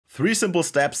3 simple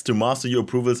steps to master your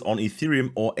approvals on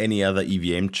Ethereum or any other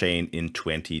EVM chain in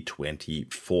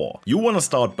 2024. You want to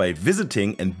start by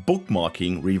visiting and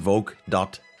bookmarking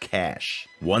Revoke.cash.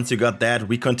 Once you got that,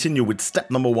 we continue with step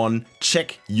number 1,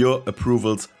 check your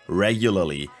approvals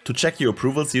regularly. To check your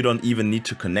approvals, you don't even need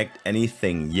to connect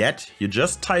anything yet. You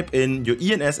just type in your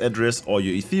ENS address or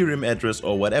your Ethereum address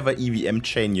or whatever EVM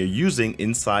chain you're using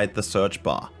inside the search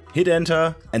bar. Hit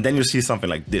enter, and then you see something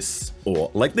like this, or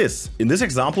like this. In this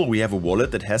example, we have a wallet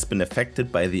that has been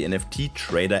affected by the NFT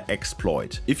trader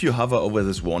exploit. If you hover over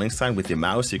this warning sign with your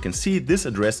mouse, you can see this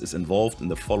address is involved in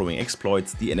the following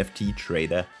exploits: the NFT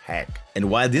trader hack. And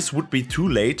while this would be too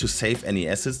late to save any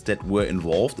assets that were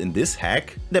involved in this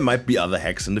hack, there might be other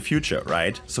hacks in the future,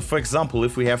 right? So for example,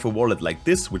 if we have a wallet like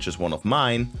this, which is one of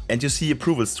mine, and you see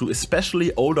approvals to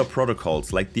especially older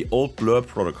protocols like the old Blur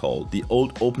protocol, the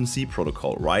old OpenSea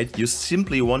protocol, right? You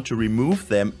simply want to remove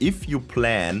them if you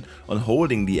plan on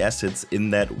holding the assets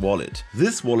in that wallet.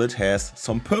 This wallet has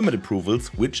some permit approvals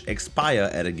which expire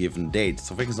at a given date.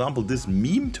 So for example, this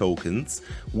meme tokens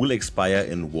will expire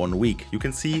in 1 week. You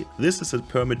can see this is a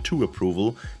permit 2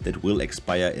 approval that will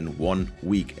expire in 1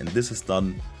 week, and this is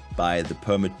done by the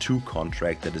permit 2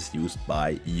 contract that is used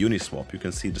by Uniswap. You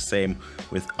can see the same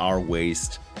with our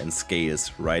waste and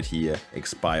scales right here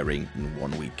expiring in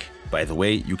 1 week. By the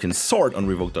way, you can sort on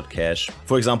Revoke.cash,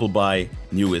 for example, by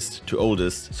newest to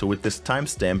oldest. So with this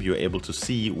timestamp, you're able to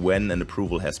see when an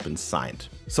approval has been signed.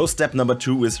 So step number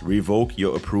 2 is revoke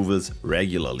your approvals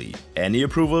regularly. Any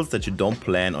approvals that you don't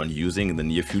plan on using in the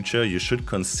near future, you should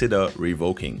consider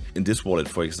revoking. In this wallet,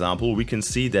 for example, we can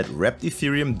see that wrapped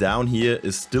Ethereum down here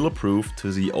is still approved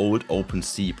to the old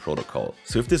OpenSea protocol.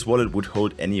 So if this wallet would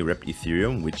hold any wrapped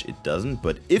Ethereum, which it doesn't,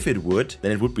 but if it would,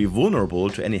 then it would be vulnerable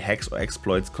to any hacks or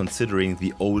exploits considering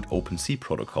the old OpenSea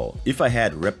protocol. If I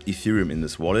had wrapped Ethereum in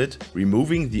this wallet,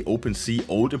 removing the OpenSea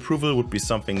old approval would be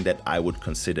something that I would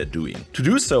consider doing. To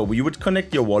do so, you would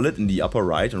connect your wallet in the upper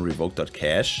right on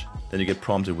Revoke.cash. Then you get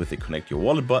prompted with the connect your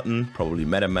wallet button. Probably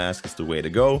MetaMask is the way to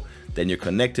go. Then you're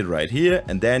connected right here,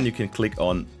 and then you can click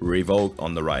on revoke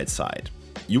on the right side.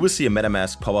 You will see a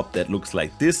MetaMask pop-up that looks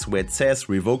like this, where it says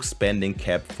revoke spending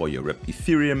cap for your wrapped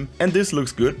Ethereum. And this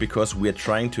looks good because we are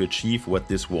trying to achieve what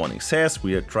this warning says.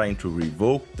 We are trying to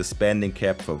revoke the spending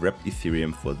cap for wrapped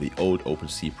Ethereum for the old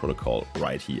OpenSea protocol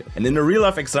right here. And in a real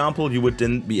life example, you would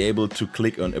then be able to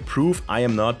click on approve. I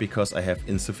am not, because I have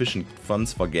insufficient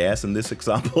funds for gas in this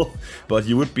example, but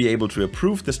you would be able to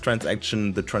approve this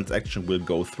transaction. The transaction will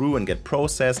go through and get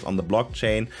processed on the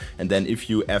blockchain. And then if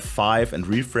you F5 and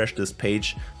refresh this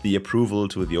page, the approval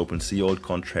to the OpenSea old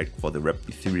contract for the wrapped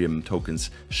Ethereum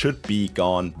tokens should be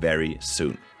gone very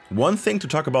soon. One thing to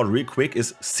talk about real quick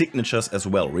is signatures as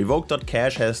well.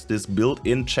 Revoke.cash has this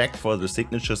built-in check for the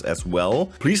signatures as well.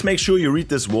 Please make sure you read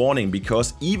this warning,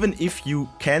 because even if you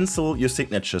cancel your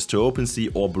signatures to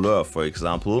OpenSea or Blur, for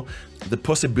example, the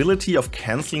possibility of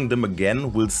canceling them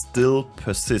again will still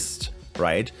persist.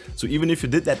 Right? So even if you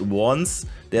did that once,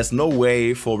 there's no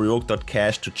way for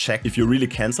Revoke.cash to check if you really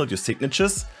canceled your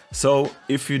signatures. So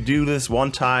if you do this one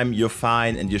time, you're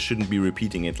fine, and you shouldn't be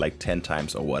repeating it like 10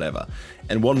 times or whatever.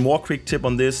 And one more quick tip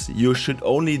on this: you should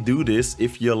only do this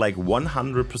if you're like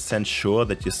 100% sure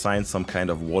that you signed some kind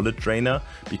of wallet drainer,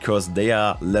 because they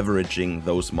are leveraging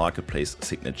those marketplace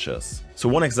signatures. So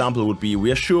one example would be, we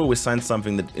are sure we signed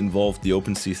something that involved the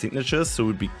OpenSea signatures, so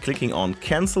we'd be clicking on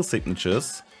cancel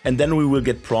signatures. And then we will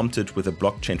get prompted with a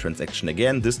blockchain transaction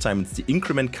again. This time it's the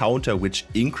increment counter, which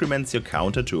increments your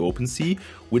counter to OpenSea,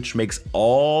 which makes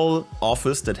all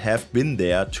offers that have been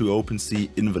there to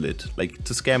OpenSea invalid. Like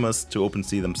to scammers, to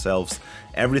OpenSea themselves,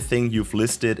 everything you've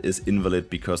listed is invalid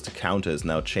because the counter is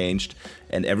now changed,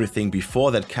 and everything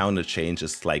before that counter change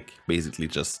is like basically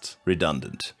just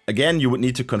redundant. Again, you would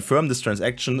need to confirm this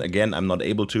transaction. Again, I'm not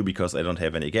able to because I don't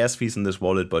have any gas fees in this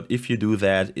wallet, but if you do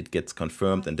that, it gets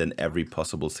confirmed, and then every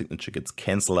possible signature gets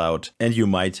cancelled out, and you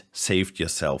might save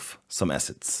yourself some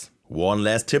assets. One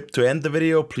last tip to end the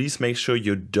video: please make sure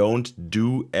you don't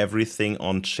do everything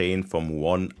on chain from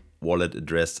one wallet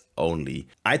address only.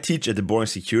 I teach at the Boring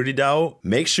Security DAO.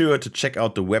 Make sure to check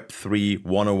out the Web3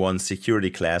 101 security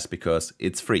class because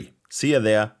it's free. See you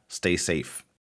there, stay safe.